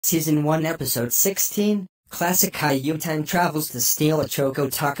Season 1 Episode 16, Classic Caillou time travels to steal a Choco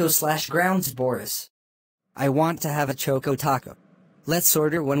Taco / grounds Boris. I want to have a Choco Taco. Let's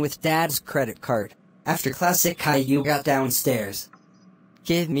order one with Dad's credit card. After Classic Caillou got downstairs.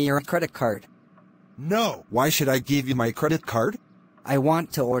 Give me your credit card. No, why should I give you my credit card? I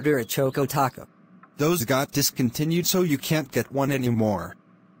want to order a Choco Taco. Those got discontinued so you can't get one anymore.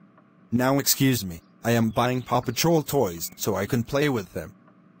 Now excuse me, I am buying Paw Patrol toys so I can play with them.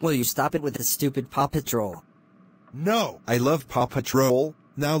 Will you stop it with the stupid Paw Patrol? No, I love Paw Patrol,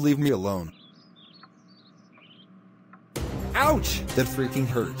 now leave me alone. Ouch! That freaking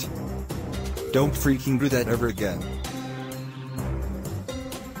hurt. Don't freaking do that ever again.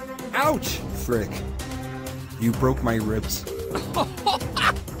 Ouch! Frick. You broke my ribs.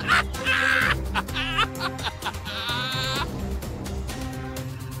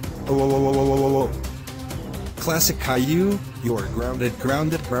 Whoa. Classic Caillou, you are grounded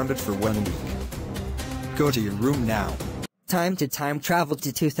for 1 week. Go to your room now. Time to time travel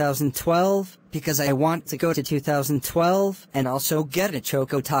to 2012, because I want to go to 2012 and also get a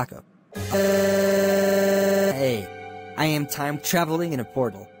Choco Taco. Hey. I am time traveling in a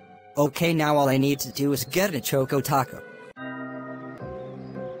portal. Okay, now all I need to do is get a Choco Taco.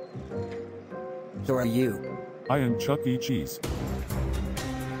 Who are you? I am Chuck E. Cheese.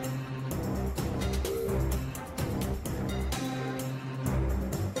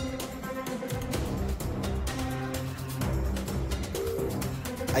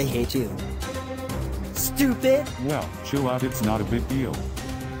 I hate you. Stupid! Well, chill out, it's not a big deal.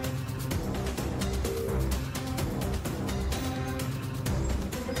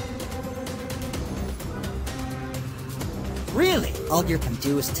 Really? All you can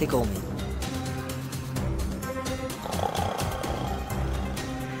do is tickle me.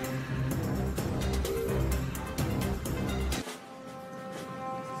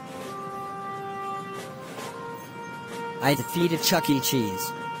 I defeated Chuck E.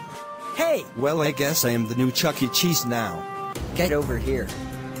 Cheese. Hey! Well, I guess I am the new Chuck E. Cheese now. Get over here.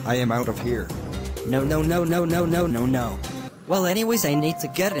 I am out of here. No. Well, anyways, I need to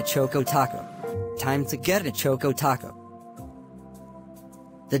get a Choco Taco. Time to get a Choco Taco.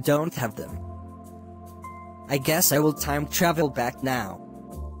 They don't have them. I guess I will time travel back now.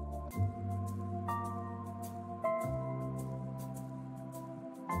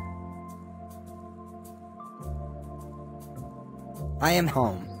 I am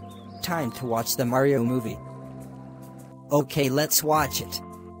home. Time to watch the Mario movie. Okay, let's watch it.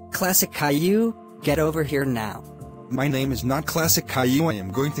 Classic Caillou, get over here now. My name is not Classic Caillou. I am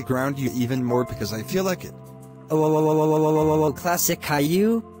going to ground you even more because I feel like it. Classic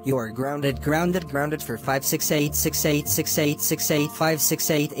Caillou, you are grounded for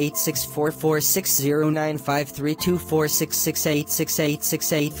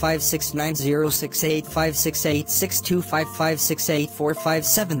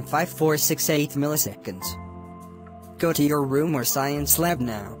milliseconds. Go to your room or science lab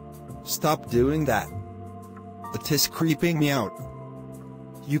now. Stop doing that. It is creeping me out.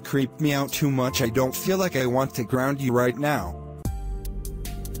 You creep me out too much. I don't feel like I want to ground you right now.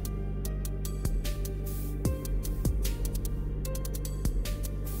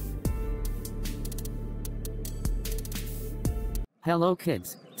 Hello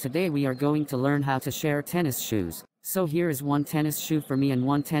kids, today we are going to learn how to share tennis shoes. So here is one tennis shoe for me and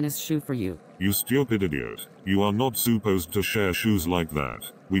one tennis shoe for you. You stupid idiot. You are not supposed to share shoes like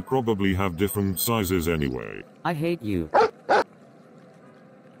that. We probably have different sizes anyway. I hate you.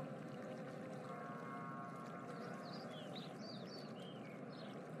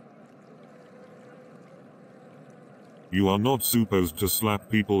 You are not supposed to slap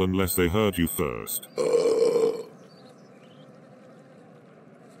people unless they hurt you first.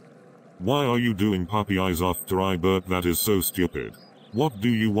 Why are you doing puppy eyes after I burp? That is so stupid. What do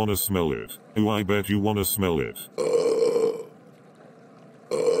you wanna smell it? Oh, I bet you wanna smell it.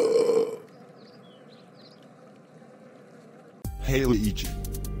 Hey Luigi.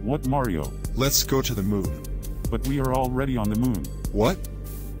 What, Mario? Let's go to the moon. But we are already on the moon. What?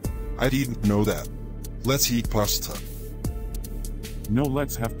 I didn't know that. Let's eat pasta. No,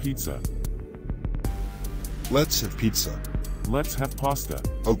 let's have pizza. Let's have pizza. Let's have pasta.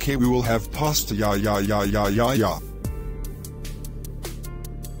 Okay, we will have pasta. Yeah.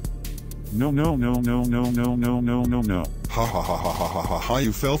 No. Ha,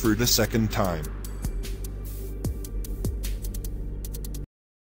 you fell for the second time.